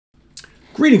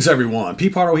Greetings, everyone.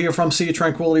 Pete Pardo here from Sea of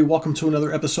Tranquility. Welcome to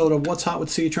another episode of What's Hot with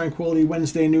Sea of Tranquility,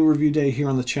 Wednesday new review day here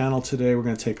on the channel. Today, we're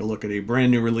going to take a look at a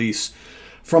brand new release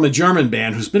from a German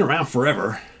band who's been around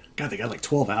forever. God, they got like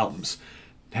 12 albums.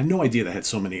 I had no idea they had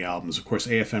so many albums. Of course,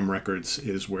 AFM Records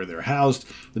is where they're housed.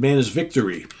 The band is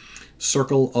Victory.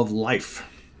 Circle of Life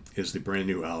is the brand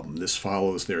new album. This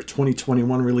follows their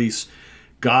 2021 release,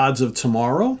 Gods of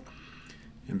Tomorrow.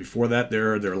 And before that,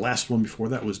 their last one before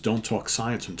that was Don't Talk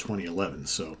Science from 2011.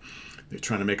 So they're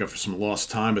trying to make up for some lost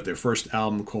time. But their first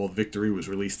album called Victory was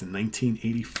released in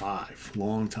 1985,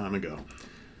 long time ago.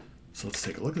 So let's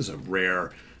take a look. This is a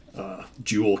rare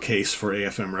jewel case for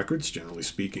AFM Records. Generally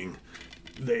speaking,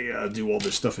 they do all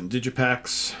their stuff in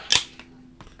digipacks.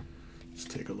 Let's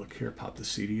take a look here. Pop the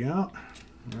CD out.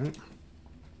 All right.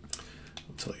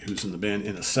 I'll tell you who's in the band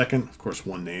in a second. Of course,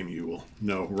 one name you will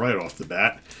know right off the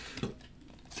bat.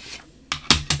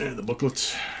 And the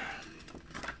booklets.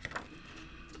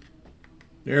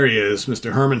 There he is,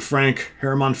 Mr. Herman Frank,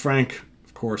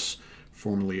 of course,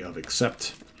 formerly of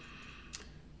Accept.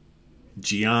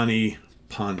 Gianni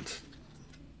Pontillo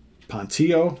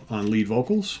on lead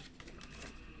vocals.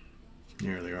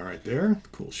 There they are right there.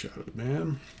 Cool shot of the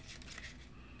band.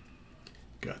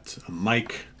 Got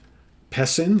Mike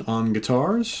Pessin on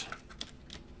guitars.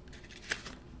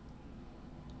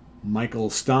 Michael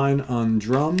Stein on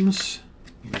drums.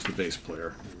 Where's the bass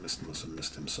player? I must have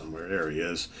missed him somewhere. There he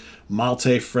is.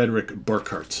 Malte Frederick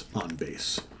Burkhardt on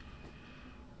bass.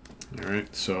 All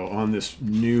right, so on this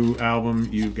new album,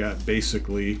 you've got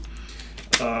basically,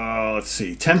 let's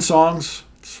see, 10 songs.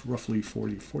 It's roughly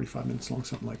 45 minutes long,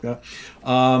 something like that.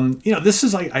 You know, this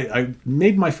is, I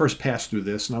made my first pass through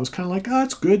this, and I was kind of like, oh,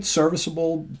 it's good,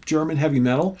 serviceable German heavy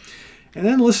metal. And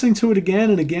then listening to it again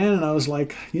and again, and I was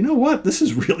like, you know what? This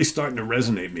is really starting to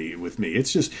resonate with me.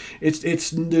 It's just,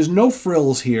 there's no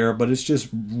frills here, but it's just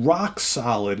rock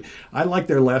solid. I like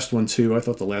their last one too. I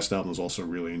thought the last album was also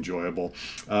really enjoyable.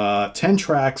 10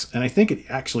 tracks, and I think it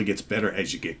actually gets better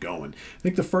as you get going. I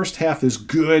think the first half is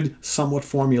good, somewhat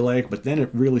formulaic, but then it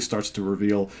really starts to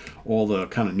reveal all the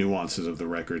kind of nuances of the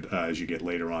record as you get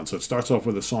later on. So it starts off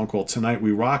with a song called Tonight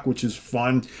We Rock, which is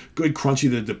fun, good,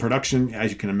 crunchy. The production,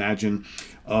 as you can imagine,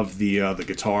 of the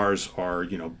guitars are,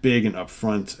 you know, big and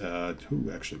upfront.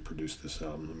 Who actually produced this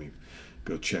album? Let me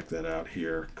go check that out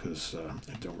here because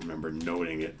I don't remember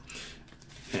noting it.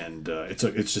 And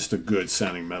it's just a good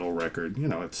sounding metal record. You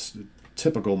know, it's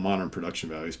typical modern production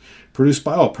values. Produced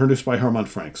by Herman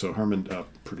Frank. So Herman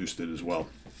produced it as well.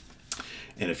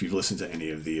 And if you've listened to any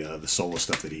of the solo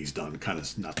stuff that he's done, kind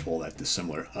of not all that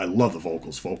dissimilar. I love the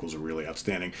vocals. Vocals are really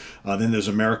outstanding. Then there's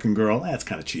American Girl. That's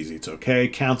kind of cheesy. It's okay.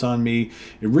 Count on Me.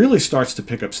 It really starts to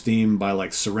pick up steam by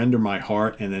like Surrender My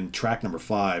Heart. And then track number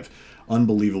 5,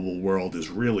 Unbelievable World, is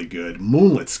really good.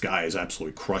 Moonlit Sky is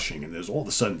absolutely crushing. And there's all of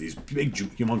a sudden these big,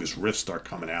 humongous riffs start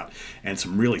coming out. And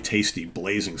some really tasty,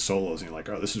 blazing solos. And you're like,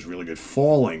 oh, this is really good.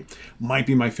 Falling might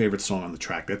be my favorite song on the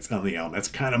track. That's on the album. That's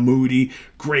kind of moody.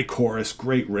 Great chorus.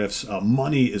 Great riffs.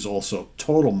 Money is also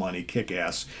total money.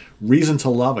 Kick-ass. Reason to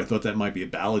Love, I thought that might be a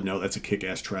ballad. No, that's a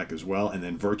kick-ass track as well. And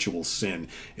then Virtual Sin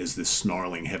is this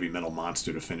snarling heavy metal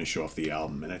monster to finish off the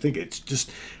album. And I think it's just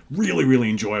really,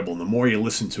 really enjoyable. And the more you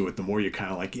listen to it, the more you're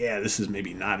kind of like, yeah, this is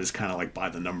maybe not as kind of like by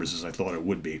the numbers as I thought it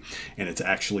would be. And it's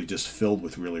actually just filled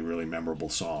with really, really memorable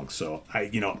songs. So I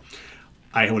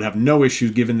would have no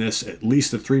issue giving this at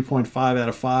least a 3.5 out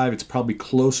of 5. It's probably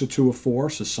closer to a 4,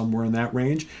 so somewhere in that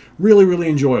range. Really, really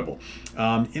enjoyable.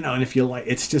 You know, and if you like,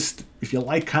 it's just, if you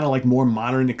like kind of like more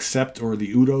modern Accept or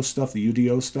the Udo stuff, the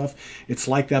UDO stuff, it's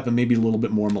like that, but maybe a little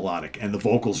bit more melodic. And the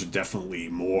vocals are definitely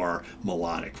more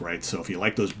melodic, right? So if you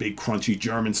like those big, crunchy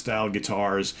German-style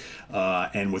guitars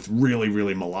and with really,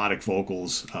 really melodic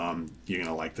vocals, you're going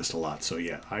to like this a lot. So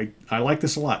yeah, I like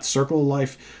this a lot. Circle of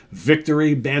Life,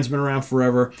 Victory, band's been around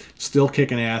forever, still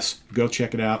kicking ass. Go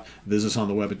check it out. Visit us on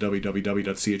the web at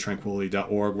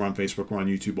www.seatranquility.org. We're on Facebook, we're on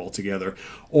YouTube all together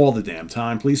all the damn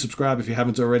time. Please subscribe if you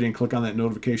haven't already and click on that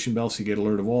notification bell so you get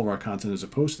alert of all of our content as a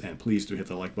post. And please do hit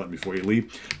the like button before you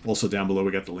leave. Also down below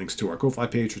we got the links to our Ko-Fi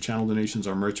page for channel donations,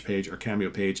 our merch page, our Cameo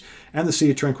page, and the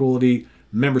Sea of Tranquility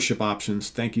membership options.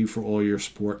 Thank you for all your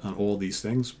support on all these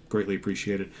things. Greatly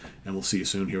appreciate it. And we'll see you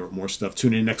soon here with more stuff.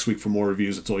 Tune in next week for more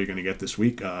reviews. That's all you're going to get this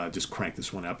week. Just cranked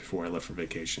this one out before I left for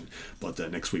vacation. But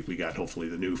next week we got hopefully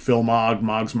the new Phil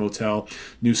Mog's Motel,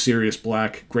 new Sirius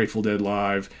Black, Grateful Dead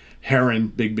Live, Heron,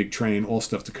 Big Train, all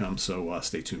stuff to come. So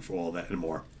stay tuned for all that and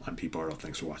more. I'm Pete Pardo.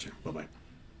 Thanks for watching. Bye-bye.